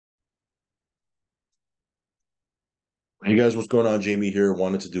Hey guys, what's going on? Jamie here.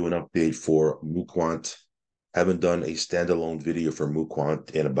 Wanted to do an update for MuQuant. Haven't done a standalone video for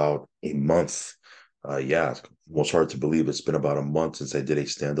MuQuant in about a month. Yeah, it's almost hard to believe it's been about a month since I did a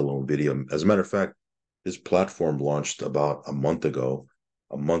standalone video. As a matter of fact, this platform launched about a month ago,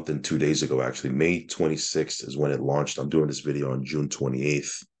 a month and 2 days ago, actually. May 26th is when it launched. I'm doing this video on June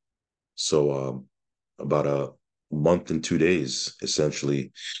 28th. So about a month and 2 days,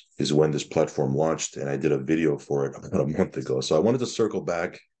 essentially, is when this platform launched. And I did a video for it about a month ago. So I wanted to circle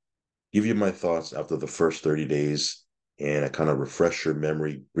back, give you my thoughts after the first 30 days, and I kind of refresh your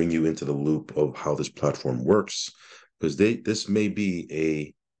memory, bring you into the loop of how this platform works. Because this may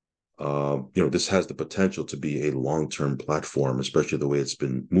be this has the potential to be a long-term platform, especially the way it's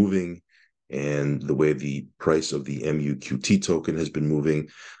been moving and the way the price of the MuQT token has been moving.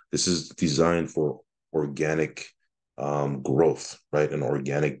 This is designed for organic growth, right? An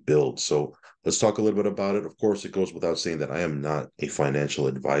organic build. So let's talk a little bit about it. Of course, it goes without saying that I am not a financial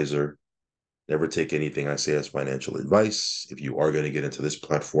advisor. Never take anything I say as financial advice. If you are going to get into this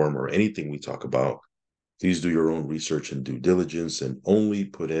platform or anything we talk about, please do your own research and due diligence and only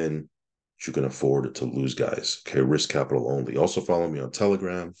put in what you can afford to lose, guys. Okay, risk capital only. Also, follow me on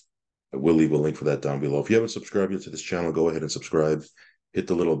Telegram. I will leave a link for that down below. If you haven't subscribed yet to this channel, go ahead and subscribe. Hit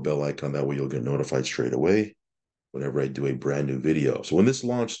the little bell icon. That way you'll get notified straight away whenever I do a brand new video. So when this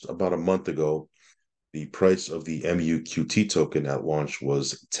launched about a month ago, the price of the MuQT token at launch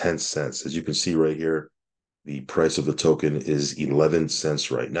was 10 cents. As you can see right here, the price of the token is 11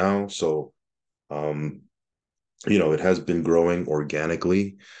 cents right now. So um, it has been growing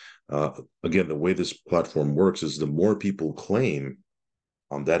organically. Uh, Again, the way this platform works is the more people claim,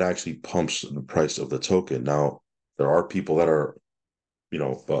 that actually pumps the price of the token. Now, there are people that are,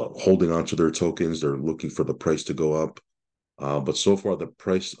 holding on to their tokens. They're looking for the price to go up. But so far, the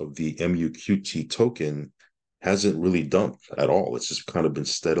price of the MuQT token hasn't really dumped at all. It's just kind of been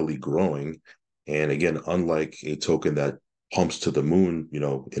steadily growing. And again, unlike a token that pumps to the moon,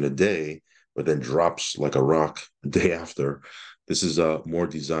 in a day, but then drops like a rock the day after, this is more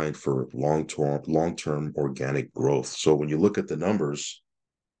designed for long-term organic growth. So when you look at the numbers,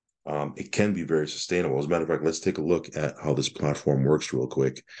 it can be very sustainable. As a matter of fact, let's take a look at how this platform works real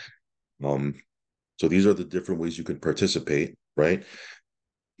quick. Um, so these are the different ways you can participate, right?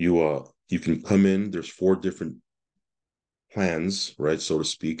 You can come in. There's four different plans, right, so to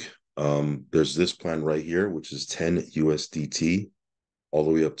speak. There's this plan right here, which is 10 USDT, all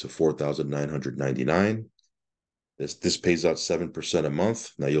the way up to 4,999. This pays out 7% a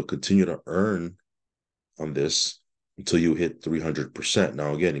month. Now you'll continue to earn on this until you hit 300%.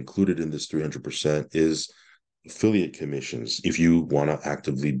 Now, again, included in this 300% is affiliate commissions if you want to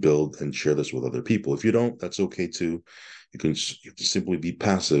actively build and share this with other people. If you don't, that's okay too. You can simply be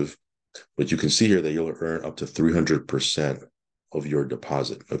passive, but you can see here that you'll earn up to 300% of your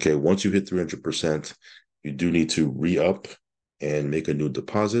deposit. Okay, once you hit 300%, you do need to re-up and make a new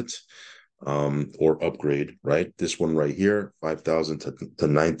deposit, or upgrade, right? This one right here, 5,000 to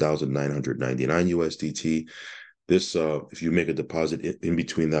 9,999 USDT. This, if you make a deposit in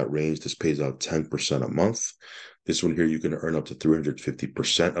between that range, this pays out 10% a month. This one here, you can earn up to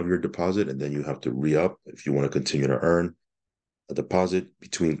 350% of your deposit, and then you have to re-up if you want to continue to earn. A deposit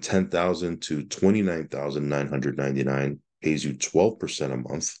between 10,000 to 29,999 pays you 12% a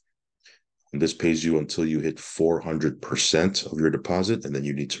month. And this pays you until you hit 400% of your deposit, and then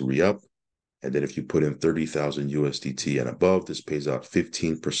you need to re-up. And then if you put in 30,000 USDT and above, this pays out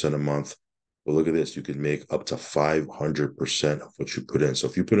 15% a month. Well, look at this. You can make up to 500% of what you put in. So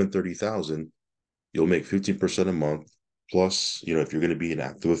if you put in 30,000, you'll make 15% a month. Plus, if you're going to be an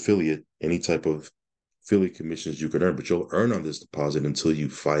active affiliate, any type of affiliate commissions you can earn, but you'll earn on this deposit until you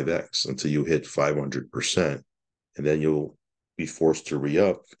 5x, until you hit 500%. And then you'll be forced to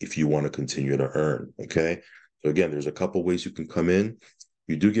re-up if you want to continue to earn. Okay. So again, there's a couple ways you can come in.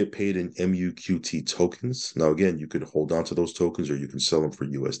 You do get paid in MuQT tokens. Now, again, you can hold on to those tokens or you can sell them for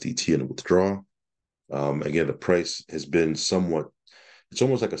USDT and withdraw. Again, the price has been somewhat, it's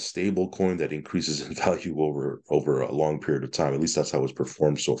almost like a stable coin that increases in value over a long period of time. At least that's how it's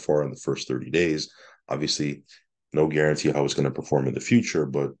performed so far in the first 30 days. Obviously, no guarantee how it's going to perform in the future,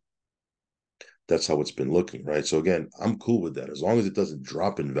 but that's how it's been looking, right? So again, I'm cool with that as long as it doesn't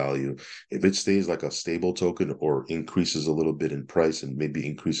drop in value. If it stays like a stable token or increases a little bit in price and maybe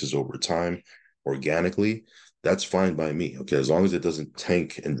increases over time organically, that's fine by me. Okay, as long as it doesn't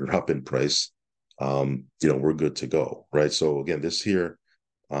tank and drop in price, we're good to go, right? So again, this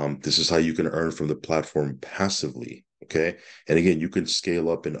is how you can earn from the platform passively. Okay, and again, you can scale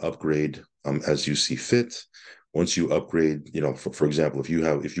up and upgrade as you see fit. Once you upgrade, for example, if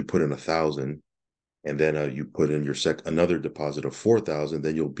you put in 1,000 and then you put in your another deposit of 4,000,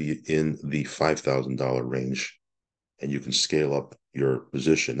 then you'll be in the $5,000 range, and you can scale up your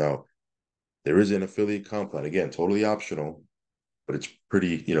position. Now, there is an affiliate comp plan, again, totally optional, but it's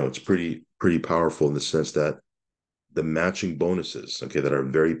pretty, it's pretty powerful in the sense that the matching bonuses, okay, that are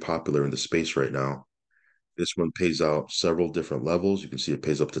very popular in the space right now. This one pays out several different levels. You can see it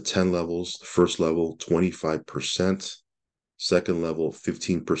pays up to 10 levels. The first level, 25%. Second level,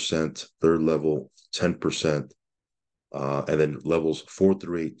 15%. Third level, 10%. And then levels 4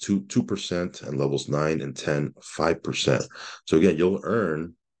 through 8, 2%, and levels 9 and 10, 5%. So again, you'll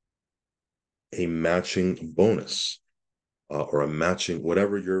earn a matching bonus, or a matching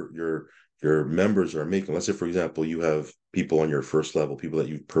whatever your members are making. Let's say, for example, you have people on your first level, people that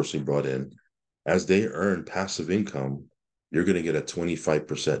you've personally brought in. As they earn passive income, you're going to get a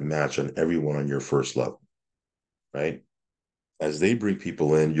 25% match on everyone on your first level, right? As they bring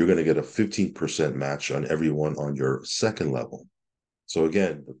people in, you're going to get a 15% match on everyone on your second level. So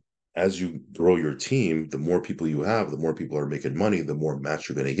again, as you grow your team, the more people you have, the more people are making money, the more match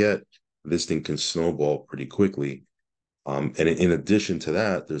you're going to get. This thing can snowball pretty quickly. And in addition to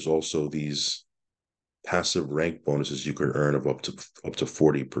that, there's also these passive rank bonuses you can earn of up to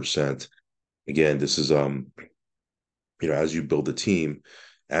 40%. Again, this is as you build a team,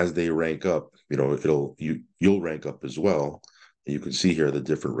 as they rank up, you'll rank up as well. And you can see here the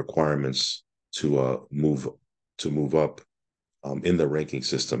different requirements to move up in the ranking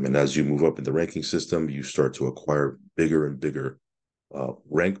system. And as you move up in the ranking system, you start to acquire bigger and bigger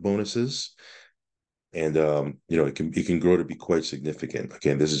rank bonuses. And it can grow to be quite significant.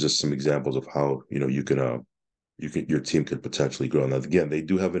 Again, this is just some examples of how your team could potentially grow. Now, again, they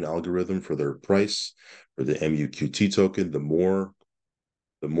do have an algorithm for their price for the MuQT token. The more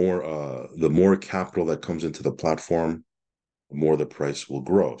capital that comes into the platform, the more the price will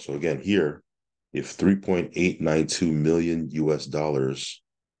grow. So again, here, if 3.892 million US dollars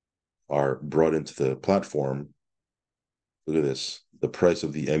are brought into the platform, look at this. The price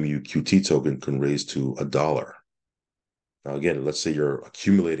of the MuQT token can raise to $1. Now, again, let's say you're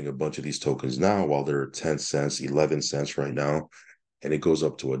accumulating a bunch of these tokens now while they're 10 cents, 11 cents right now, and it goes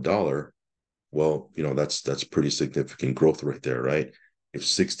up to $1. Well, that's pretty significant growth right there, right? If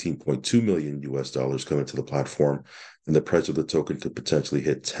 16.2 million US dollars come into the platform, then the price of the token could potentially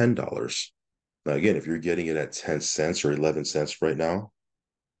hit $10. Now, again, if you're getting it at 10 cents or 11 cents right now,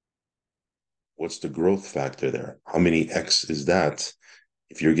 what's the growth factor there? How many X is that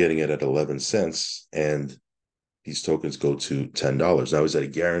if you're getting it at 11 cents and these tokens go to $10? Now, is that a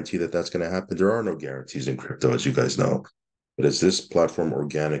guarantee that that's going to happen? There are no guarantees in crypto, as you guys know. But as this platform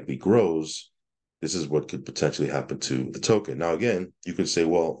organically grows, this is what could potentially happen to the token. Now, again, you could say,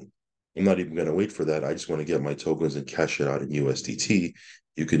 well, I'm not even going to wait for that. I just want to get my tokens and cash it out in USDT.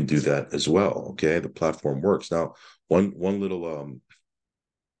 You can do that as well. Okay, the platform works. Now, one little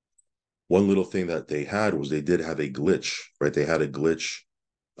thing that they had was they did have a glitch, right? They had a glitch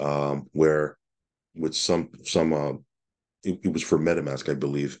where with it was for MetaMask, I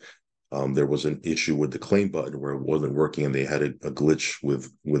believe. There was an issue with the claim button where it wasn't working, and they had a glitch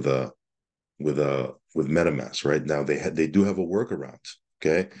with MetaMask. Right now, they do have a workaround.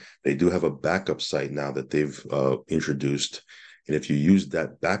 Okay, they do have a backup site now that they've introduced, and if you use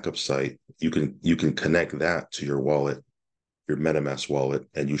that backup site, you can connect that to your wallet, your MetaMask wallet,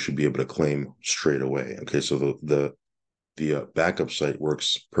 and you should be able to claim straight away. Okay, so the backup site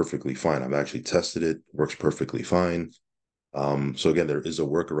works perfectly fine. I've actually tested it; works perfectly fine. So again, there is a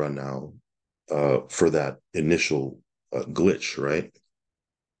workaround now for that initial glitch, right?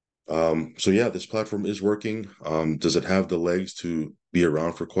 So yeah, this platform is working. Does it have the legs to be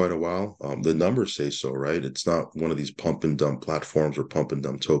around for quite a while? The numbers say so, right? It's not one of these pump and dump platforms or pump and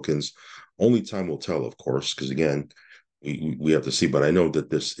dump tokens. Only time will tell, of course, because again, we have to see. But I know that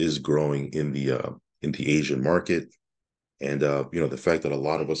this is growing in the Asian market. And the fact that a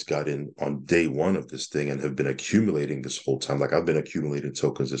lot of us got in on day one of this thing and have been accumulating this whole time, like I've been accumulating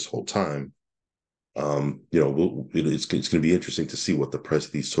tokens this whole time. It's going to be interesting to see what the price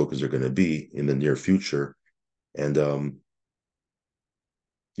of these tokens are going to be in the near future, and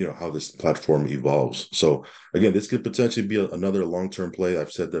how this platform evolves. So again, this could potentially be another long-term play.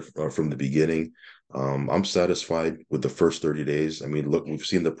 I've said that from the beginning. I'm satisfied with the first 30 days. I mean, look, we've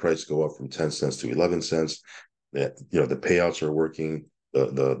seen the price go up from 10 cents to 11 cents. That the payouts are working.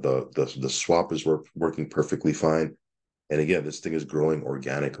 The swap is working perfectly fine. And again, this thing is growing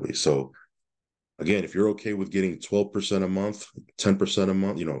organically. So again, if you're okay with getting 12% a month, 10% a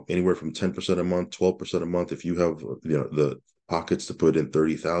month, anywhere from 10% a month, 12% a month, if you have the pockets to put in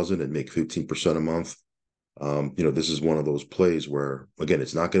 30,000 and make 15% a month, This is one of those plays where, again,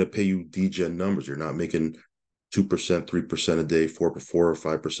 it's not going to pay you degen numbers. You're not making 2%, 3% a day, 4 or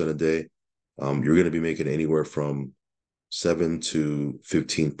 5% a day. You're going to be making anywhere from 7 to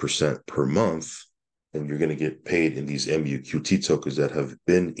 15% per month, and you're going to get paid in these MuQT tokens that have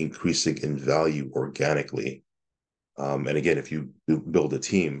been increasing in value organically. And again, if you build a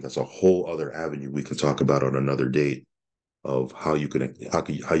team, that's a whole other avenue we can talk about on another date of how you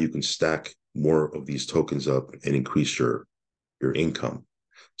can stack more of these tokens up and increase your income.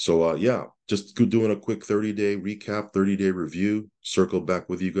 So yeah, just doing a quick 30-day recap, 30-day review, circle back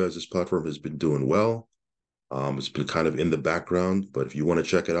with you guys. This platform has been doing well. It's been kind of in the background, but if you want to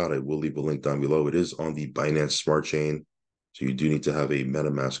check it out, I will leave a link down below. It is on the Binance Smart Chain. So you do need to have a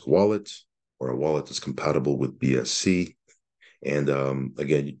MetaMask wallet or a wallet that's compatible with BSC. And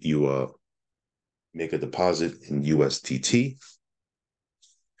again, you make a deposit in USDT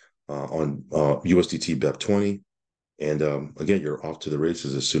on USDT BEP20. And again, you're off to the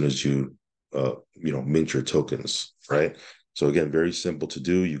races as soon as you mint your tokens, right? So again, very simple to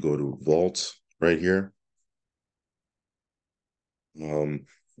do. You go to Vault right here.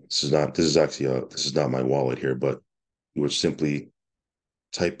 This is not my wallet here, but you would simply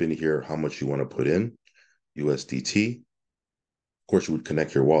type in here how much you want to put in USDT. Of course, you would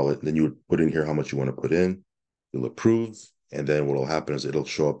connect your wallet, then you would put in here how much you want to put in. You'll approve, and then what will happen is it'll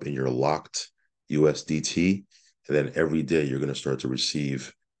show up in your locked USDT, and then every day you're going to start to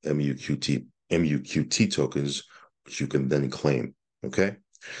receive MuQT tokens, which you can then claim. Okay.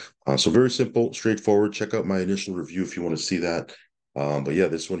 So very simple, straightforward. Check out my initial review if you want to see that. But yeah,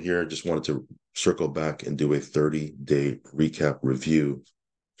 this one here, I just wanted to circle back and do a 30-day recap review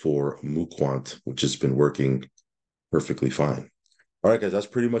for MuQuant, which has been working perfectly fine. All right, guys, that's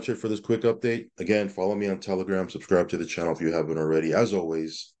pretty much it for this quick update. Again, follow me on Telegram, subscribe to the channel if you haven't already. As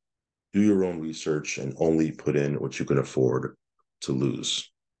always, do your own research and only put in what you can afford to lose.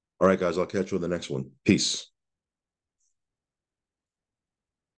 All right, guys, I'll catch you in the next one. Peace.